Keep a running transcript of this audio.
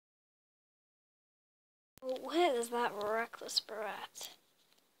Where is that reckless brat?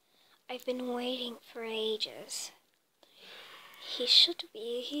 I've been waiting for ages. He should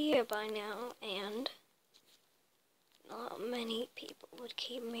be here by now, and not many people would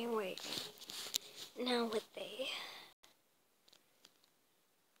keep me waiting. Now would they?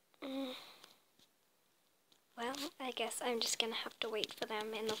 Well, I guess I'm just gonna have to wait for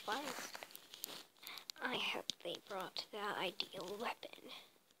them in the forest. I hope they brought their ideal weapon.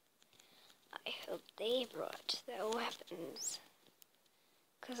 I hope they brought their weapons.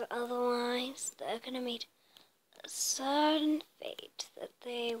 'Cause otherwise, they're gonna meet a certain fate that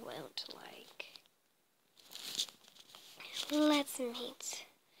they won't like. Let's meet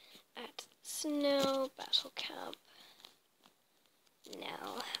at Snow Battle Camp.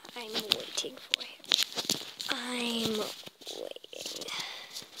 Now, I'm waiting for him. I'm waiting.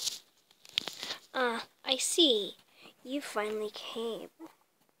 I see. You finally came.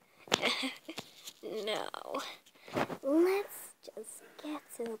 No. Let's just get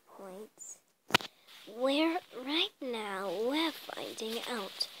to the point. Right now, we're finding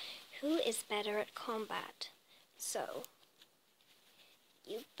out who is better at combat. So,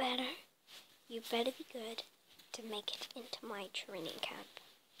 you better be good to make it into my training camp.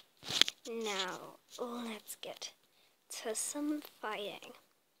 Now, let's get to some fighting.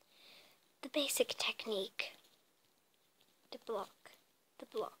 The basic technique. The block. The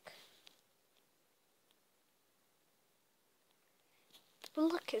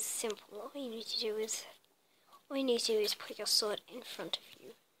block is simple. All you need to do is put your sword in front of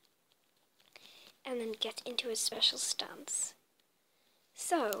you. And then get into a special stance.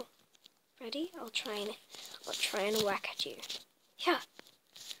 So, ready? I'll try and whack at you. Yeah.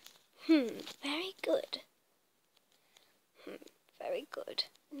 Very good. Very good.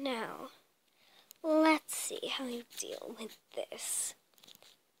 Now, let's see how you deal with this.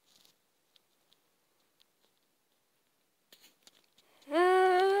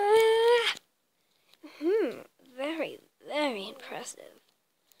 Very, very impressive.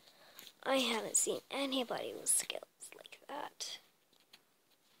 I haven't seen anybody with skills like that.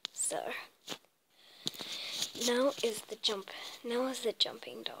 So, now is the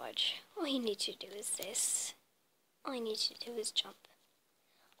jumping dodge. All you need to do is this. All you need to do is jump.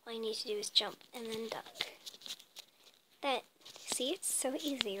 All you need to do is jump and then duck. See, it's so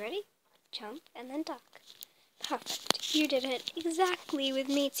easy. Ready? Jump and then duck. Perfect. You did it exactly with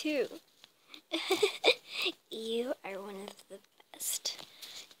me too. You are one of the best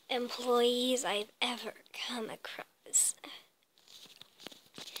employees I've ever come across.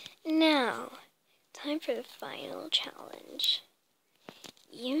 Now, time for the final challenge.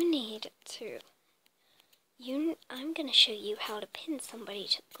 I'm gonna show you how to pin somebody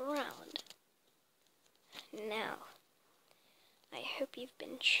to the ground. Now, I hope you've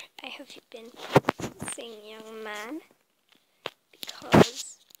been practicing, young man,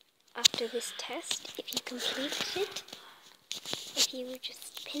 because after this test, if you complete it, if you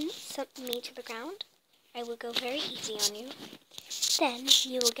just pin me to the ground, I will go very easy on you. Then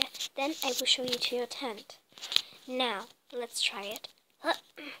I will show you to your tent. Now, let's try it.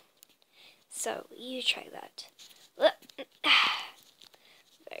 So, you try that.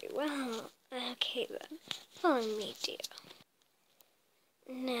 Very well. Okay then, follow me, dear.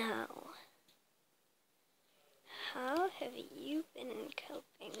 Now, how have you been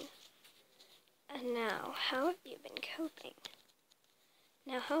coping? Now, how have you been coping?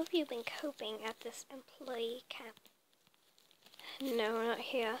 Now, how have you been coping at this employee camp? No, not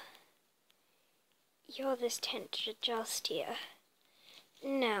here. You're this tent just here.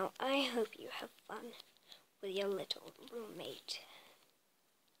 Now, I hope you have fun with your little roommate.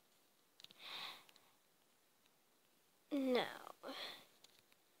 Now,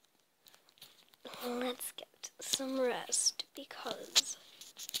 let's get some rest because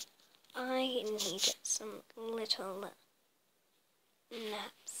I need some little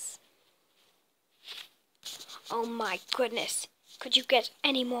naps. Oh my goodness, could you get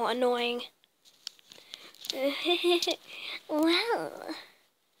any more annoying? Well,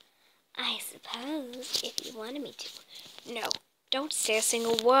 I suppose if you wanted me to. No, don't say a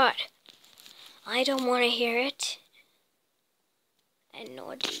single word. I don't want to hear it. And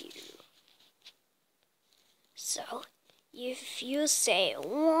nor do you. So, if you say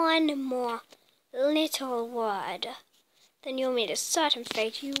one more little word, then you'll meet a certain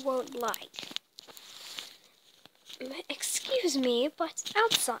fate you won't like. Excuse me, but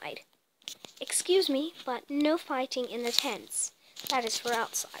outside. Excuse me, but no fighting in the tents. That is for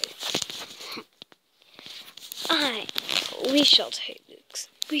outside. We shall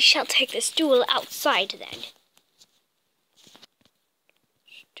take this duel outside then.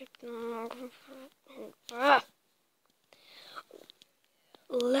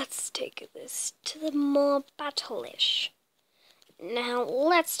 Let's take this to the more battle-ish. Now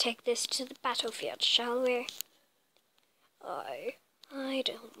let's take this to the battlefield, shall we? I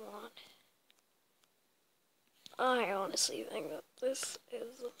don't want. I honestly think that this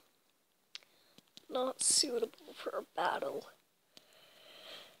is not suitable for a battle.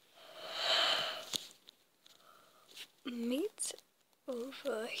 Meet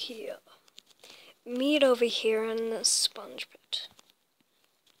over here. Meet over here in the sponge pit.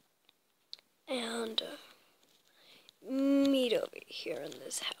 And meet over here in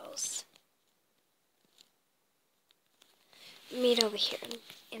this house. Meet over here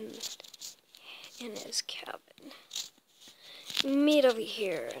in his cabin. Meet over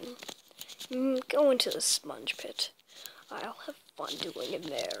here and go into the sponge pit. I'll have fun doing it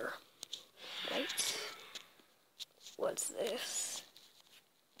there. Right? What's this?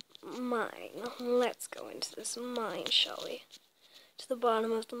 Mine. Let's go into this mine, shall we? To the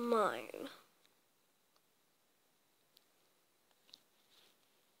bottom of the mine.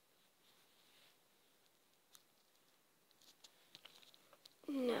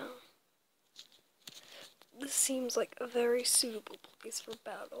 Now, this seems like a very suitable place for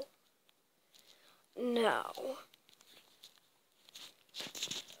battle. Now,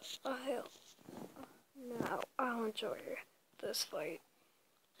 I'll enjoy this fight.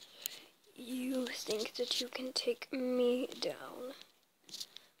 You think that you can take me down,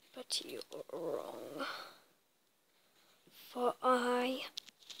 but you are wrong. For I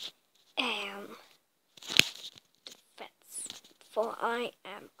am defense. For I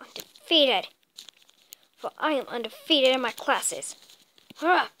am undefeated. For I am undefeated in my classes.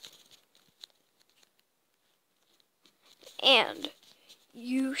 Hurrah! And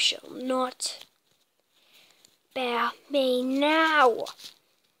you shall not bear me now.